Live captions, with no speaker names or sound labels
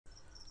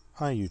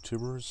Hi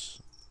YouTubers,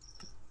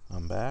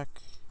 I'm back,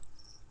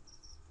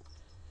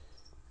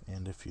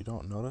 and if you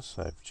don't notice,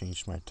 I've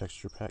changed my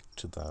texture pack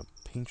to the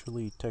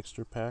Painterly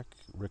texture pack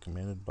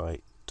recommended by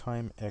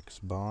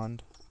Timex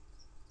Bond.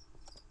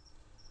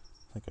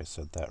 I think I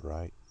said that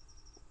right.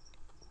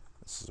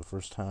 This is the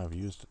first time I've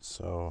used it,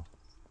 so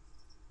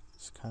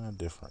it's kind of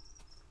different.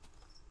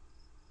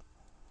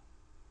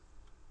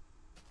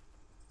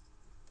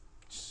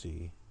 Let's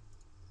see.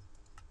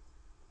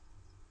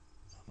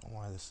 I don't know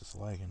why this is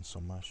lagging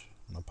so much.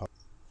 I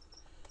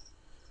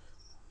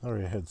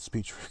already had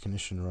speech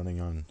recognition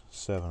running on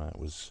 7. It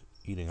was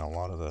eating a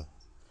lot of the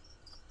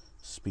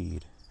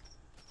speed.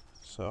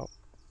 So,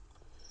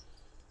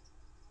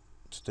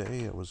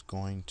 today I was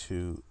going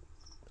to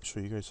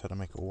show you guys how to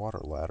make a water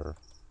ladder,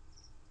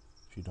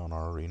 if you don't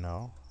already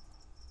know.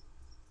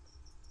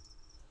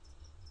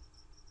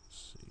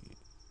 Let's see.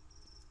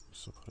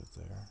 So put it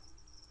there.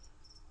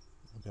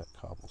 We've got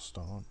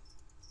cobblestone.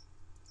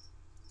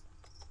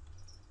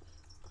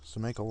 So to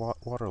make a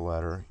water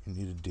ladder, you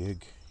need to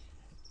dig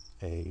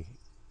a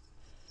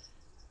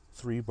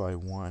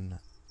 3x1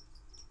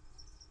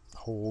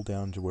 hole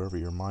down to wherever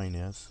your mine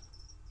is,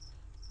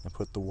 and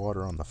put the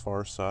water on the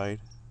far side.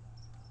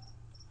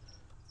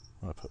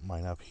 I'm going to put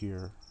mine up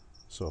here,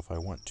 so if I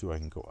want to, I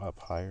can go up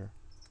higher.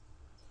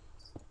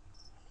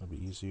 It'll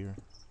be easier.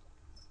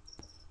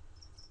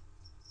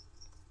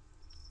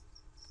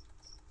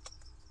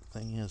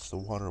 Thing is, the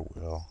water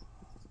will,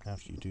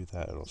 after you do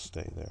that, it'll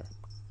stay there.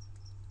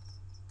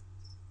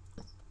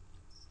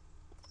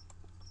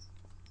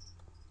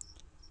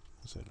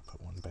 I had to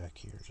put one back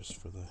here just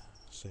for the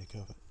sake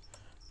of it.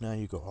 Now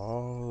you go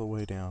all the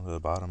way down to the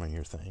bottom of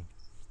your thing.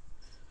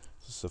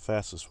 This is the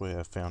fastest way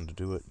I've found to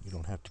do it. You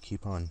don't have to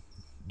keep on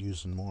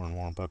using more and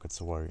more buckets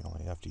of water. You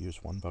only have to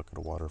use one bucket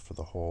of water for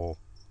the whole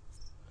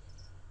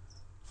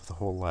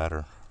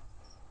ladder.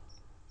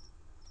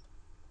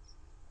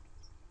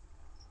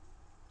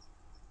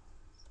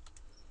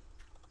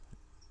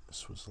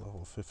 This was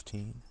level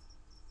 15.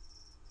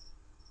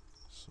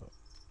 So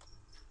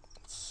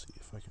let's see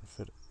if I can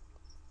fit it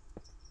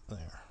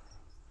there.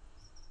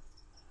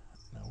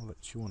 Now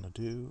what you want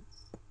to do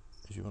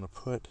is you want to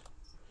put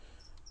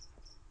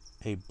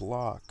a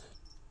block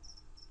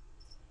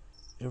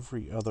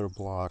every other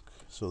block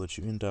so that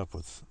you end up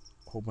with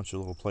a whole bunch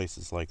of little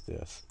places like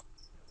this.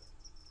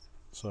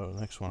 So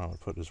the next one I would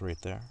put is right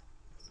there,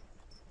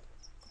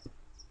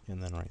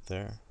 and then right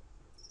there.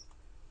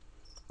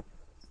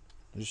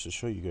 Just to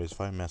show you guys,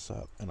 if I mess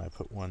up and I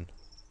put one,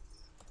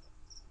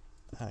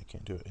 I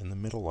can't do it in the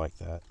middle like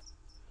that.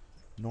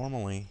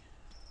 Normally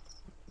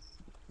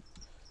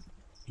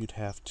you'd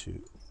have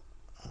to,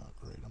 oh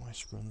great, am I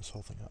screwing this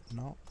whole thing up?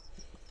 No.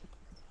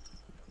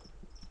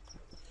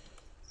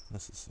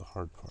 This is the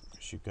hard part,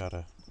 because you've got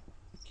to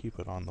keep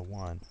it on the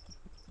one.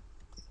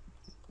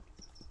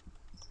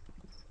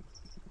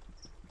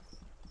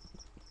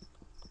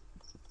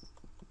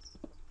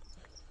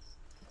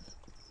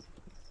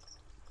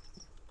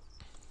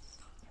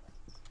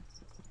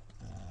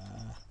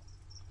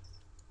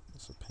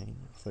 It's a pain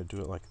if I do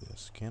it like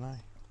this. Can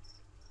I?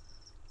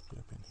 Get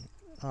up in here.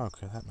 Oh,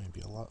 okay, that may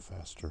be a lot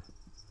faster.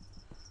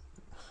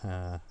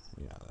 Yeah,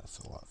 that's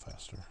a lot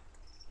faster.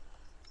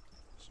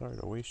 Sorry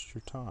to waste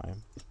your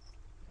time.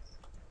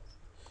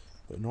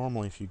 But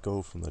normally if you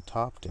go from the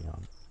top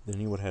down,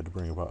 then you would have had to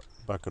bring a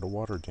bucket of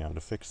water down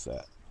to fix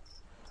that.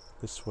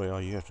 This way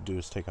all you have to do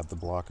is take out the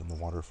block and the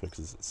water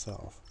fixes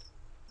itself.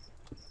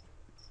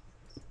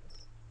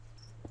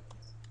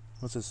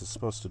 What this is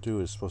supposed to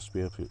do is supposed to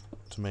be able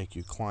to make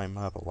you climb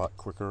up a lot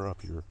quicker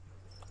up your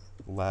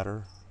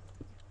ladder,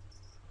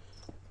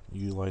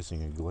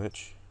 utilizing a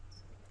glitch.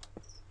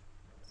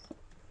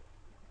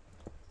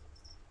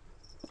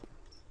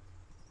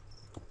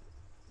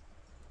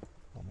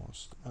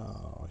 Almost.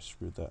 Oh, I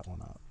screwed that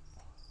one up.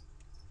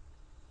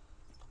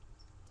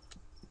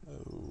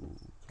 Oh,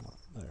 come on,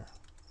 there.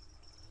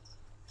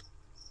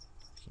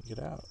 I can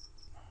get out.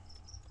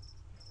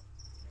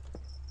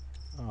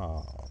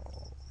 Oh,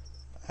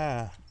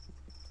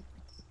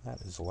 that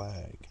is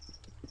lag.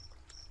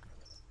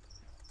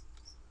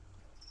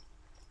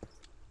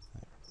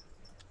 There.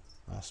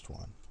 Last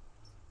one.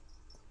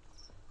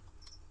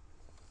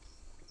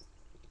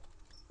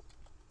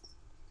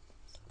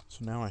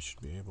 So now I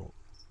should be able.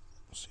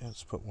 See,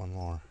 let's put one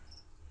more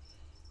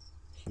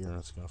here, and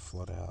it's going to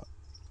flood out.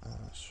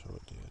 So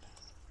it did.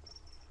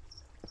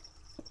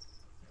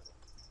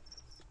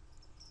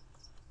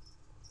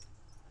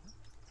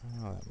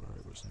 Oh, that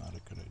really was not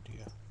a good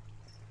idea.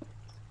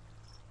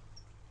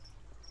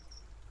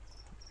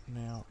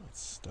 Now it's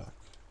stuck.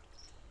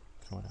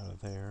 Coming out of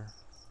there.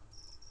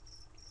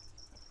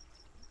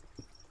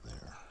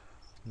 There.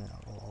 Now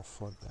it'll all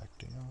flood back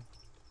down.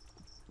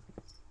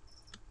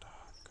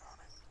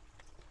 Doggone it.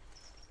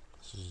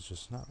 This is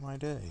just not my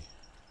day.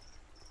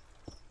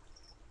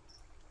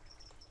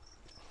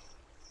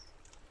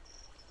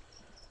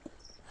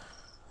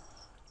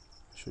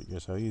 Show you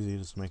guys how easy it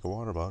is to make a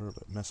water bottle,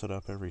 but mess it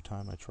up every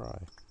time I try.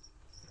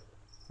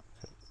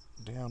 Okay,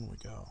 down we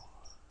go.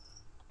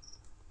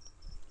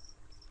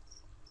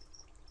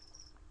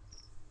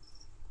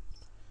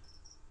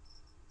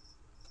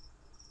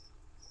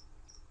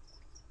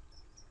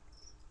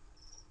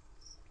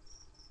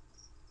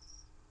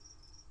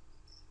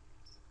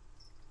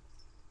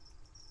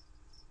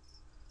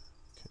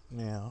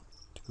 Now,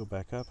 to go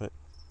back up it,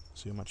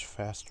 see how much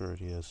faster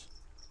it is.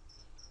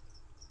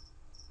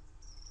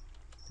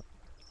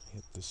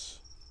 Hit this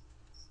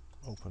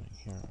opening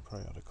here. I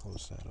probably ought to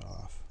close that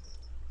off.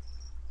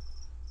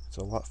 It's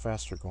a lot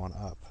faster going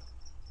up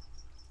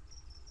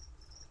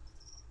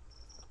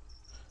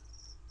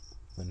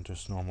than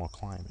just normal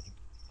climbing.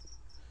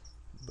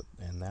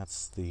 And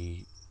that's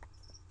the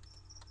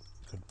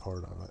good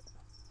part of it.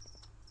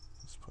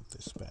 Let's put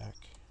this back.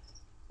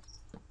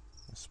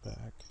 This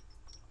back.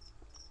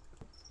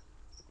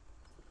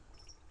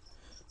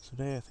 So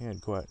today I think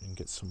I'd go out and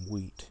get some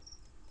wheat.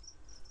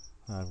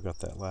 I've got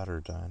that ladder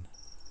done.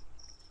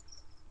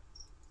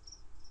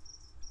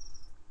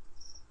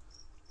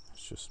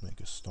 Let's just make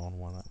a stone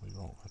one that we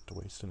won't have to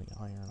waste any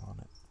iron on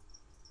it.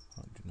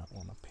 I do not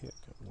want a pick,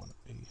 I want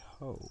a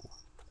hoe.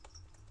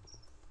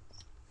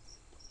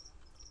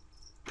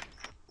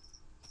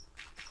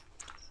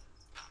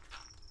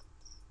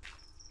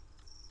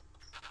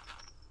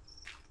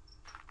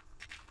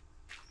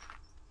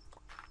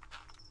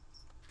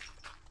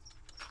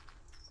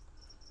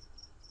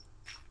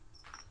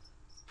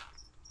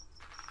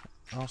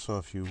 Also,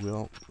 if you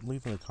will,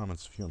 leave in the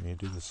comments if you want me to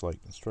do this like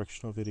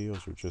instructional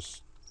videos or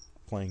just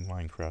playing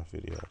Minecraft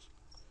videos.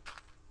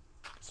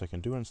 So I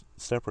can do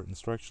separate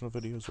instructional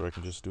videos, or I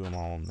can just do them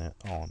all in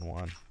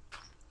one.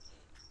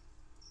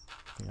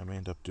 I think I may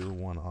end up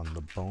doing one on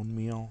the bone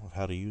meal, of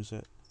how to use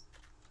it,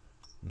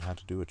 and how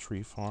to do a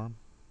tree farm.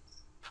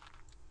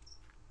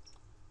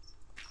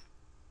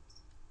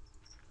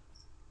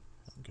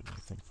 I don't get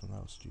anything from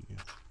those, do you?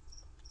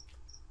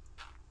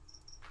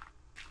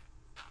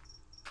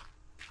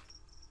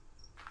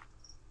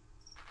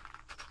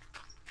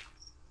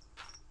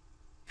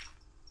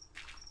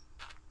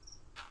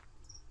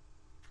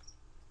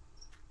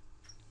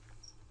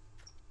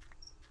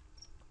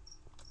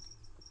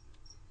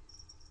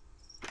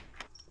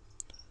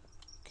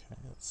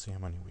 Let's see how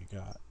many we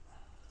got.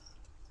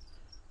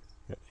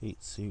 We got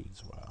 8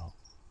 seeds. Wow.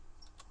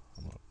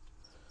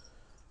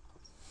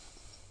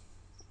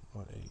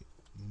 What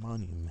a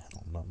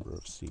monumental number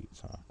of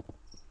seeds, huh?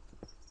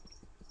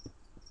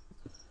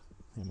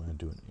 I'm going to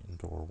do an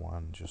indoor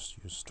one, just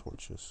use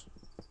torches.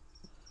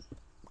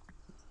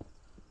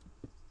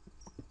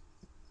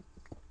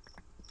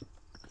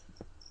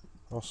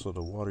 Also,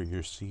 to water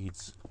your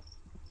seeds,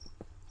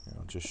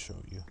 I'll just show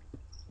you.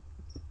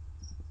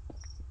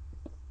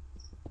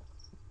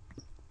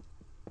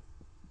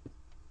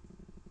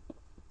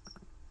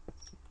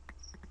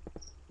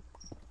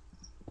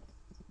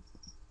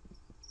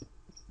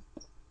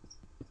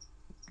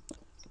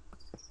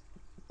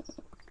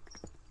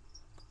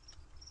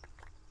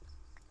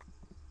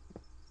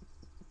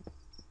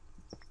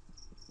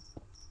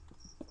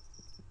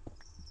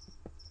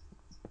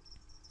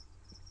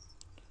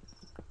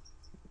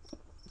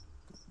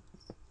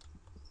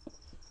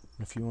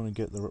 If you want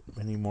to get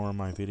any more of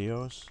my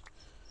videos,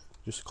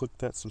 just click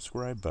that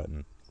subscribe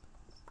button.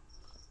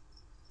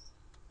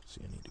 See,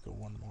 I need to go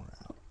one more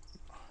out.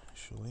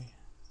 Actually,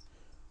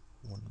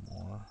 one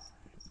more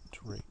to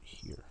right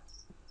here.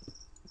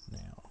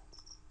 Now,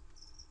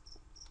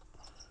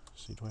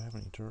 see, do I have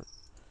any dirt?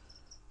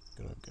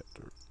 Good, I've got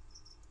dirt.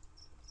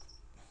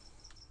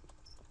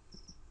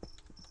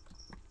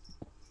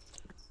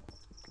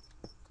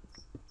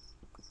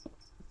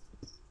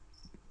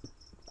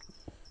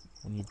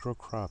 When you grow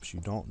crops, you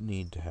don't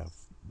need to have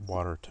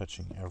water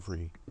touching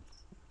every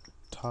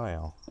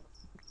tile.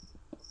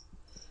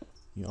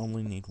 You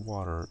only need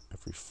water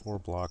every 4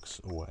 blocks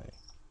away.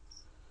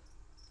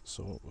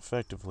 So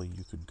effectively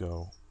you could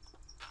go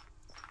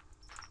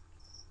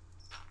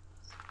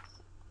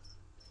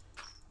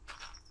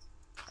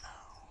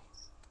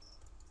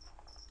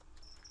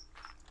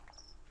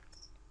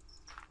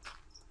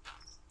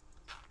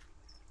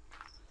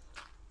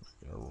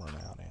I'm gonna run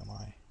out, am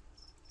I?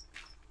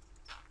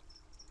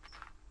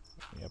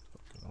 Yep,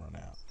 I'm gonna run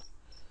out.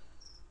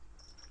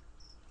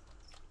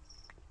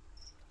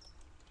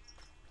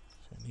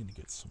 So I need to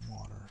get some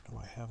water. Do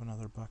I have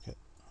another bucket?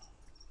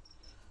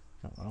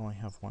 No, I only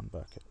have one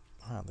bucket.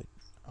 Ah, the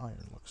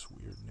iron looks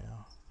weird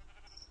now.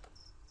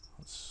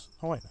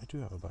 Oh wait, I do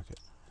have a bucket.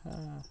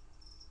 Let's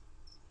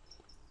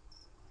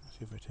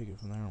see, if I take it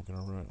from there, I'm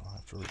gonna ruin it. I'll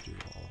have to redo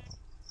all of them.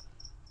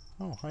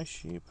 Oh, hi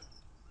sheep.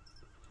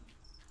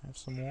 Have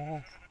some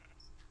wool.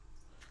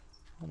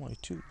 Only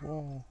 2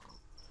 wool.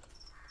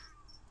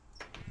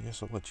 I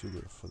guess I'll let you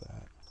live for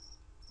that.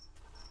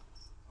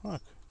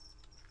 Look.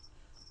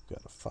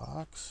 Got a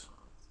fox.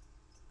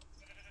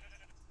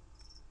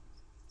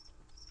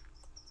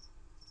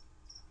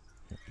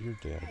 You're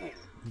dead.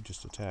 You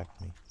just attacked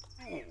me.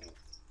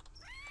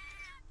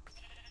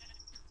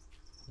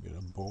 We got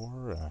a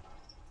boar, a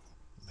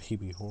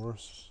baby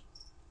horse.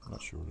 I'm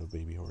not sure what a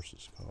baby horse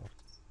is called.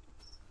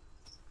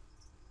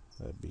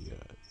 That'd be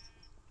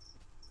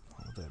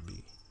what would that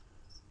be?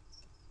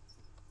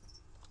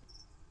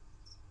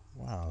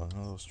 Wow,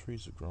 none of those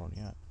trees have grown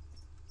yet.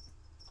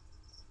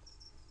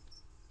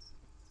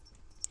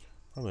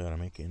 Probably ought to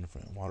make an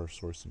infinite water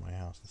source in my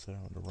house instead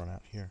of having to run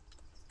out here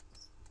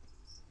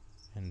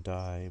and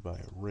die by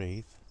a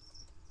wraith.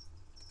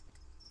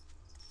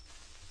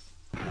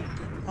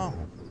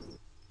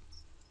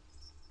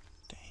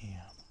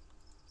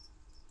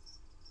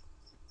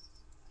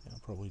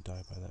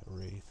 die by that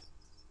wraith.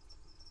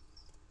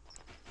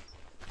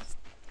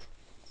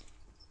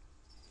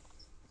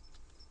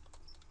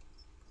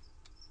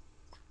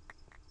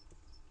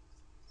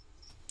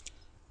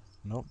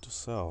 Note to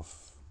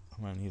self,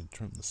 I'm going to need to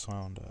turn the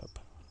sound up.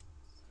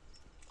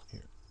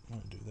 Here, I'm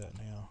going to do that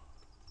now.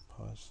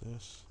 Pause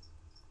this.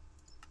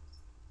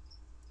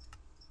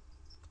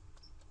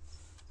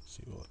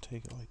 See, will it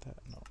take it like that?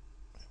 No.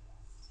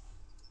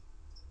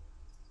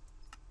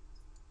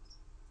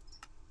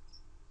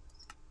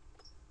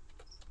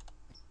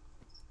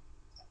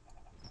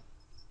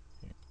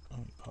 Here, let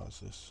me pause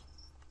this.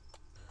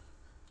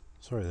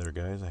 Sorry there,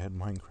 guys, I had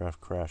Minecraft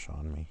crash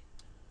on me.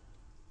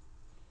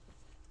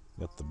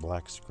 Got the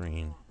black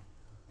screen.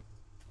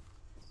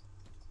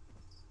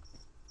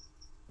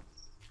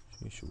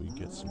 Okay, should we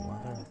get some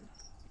leather?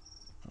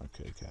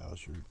 Okay,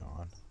 cows, you're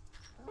gone.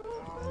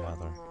 Get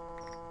leather.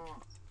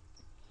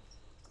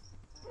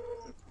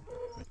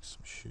 Make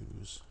some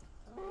shoes.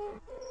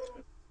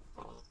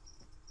 What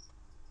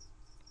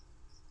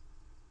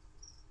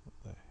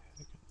the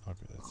heck?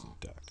 Okay, that's a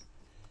duck.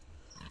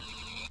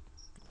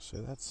 So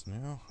that's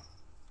new.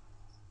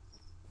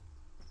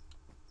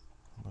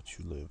 I'll let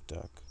you live,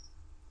 duck.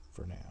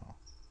 For now.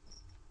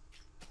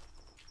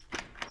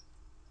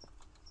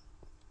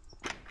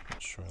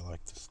 Not sure I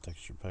like this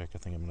texture pack. I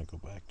think I'm going to go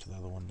back to the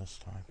other one this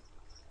time.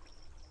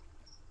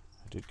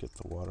 I did get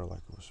the water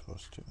like it was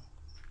supposed to.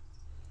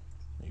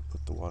 And you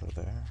put the water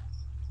there.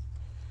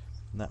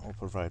 And that will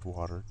provide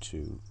water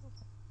to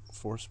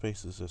 4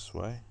 spaces this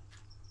way,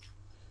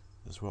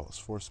 as well as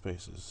 4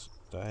 spaces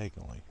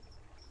diagonally.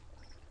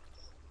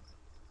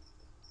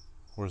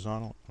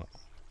 Horizontally,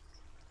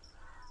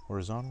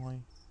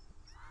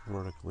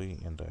 vertically,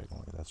 and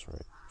diagonally. That's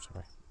right.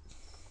 Sorry.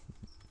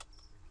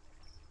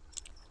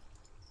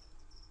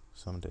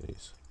 Some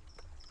days.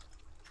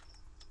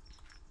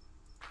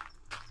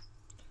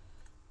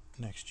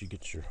 Next, you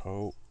get your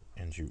hoe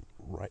and you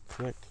right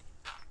click.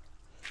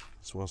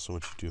 It's also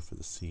what you do for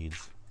the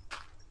seeds.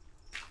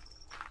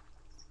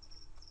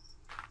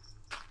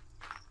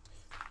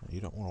 Now, you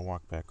don't want to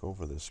walk back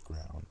over this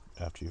ground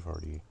after you've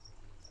already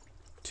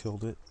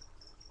tilled it,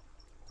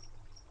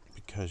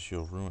 because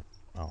you'll ruin.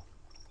 Oh.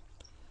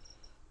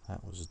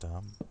 That was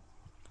dumb.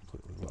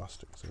 Completely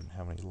lost it because I didn't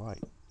have any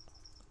light.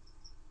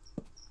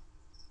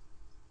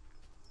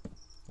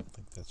 I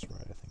think that's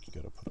right. I think you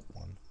gotta put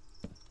one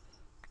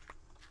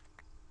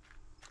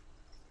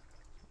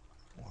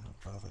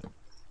above it.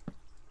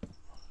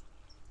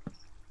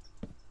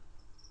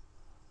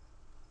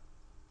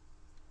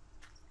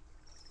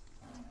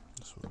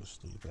 So we'll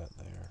just leave that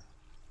there.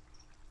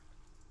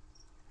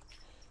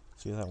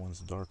 See, that one's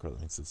darker. That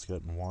means it's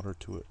gotten water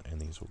to it,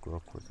 and these will grow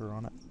quicker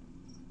on it.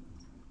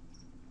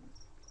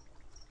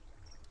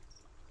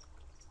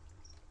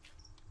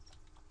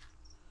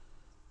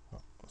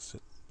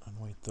 Sit and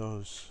wait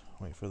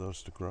for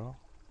those to grow.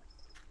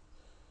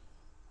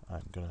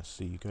 I'm gonna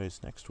see you guys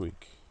next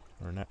week,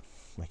 or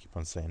I keep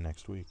on saying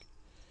next week.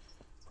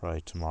 Probably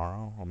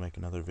tomorrow I'll make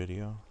another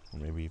video, or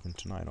maybe even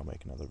tonight I'll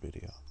make another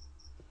video.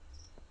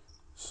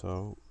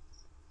 So,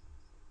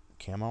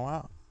 camo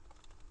out.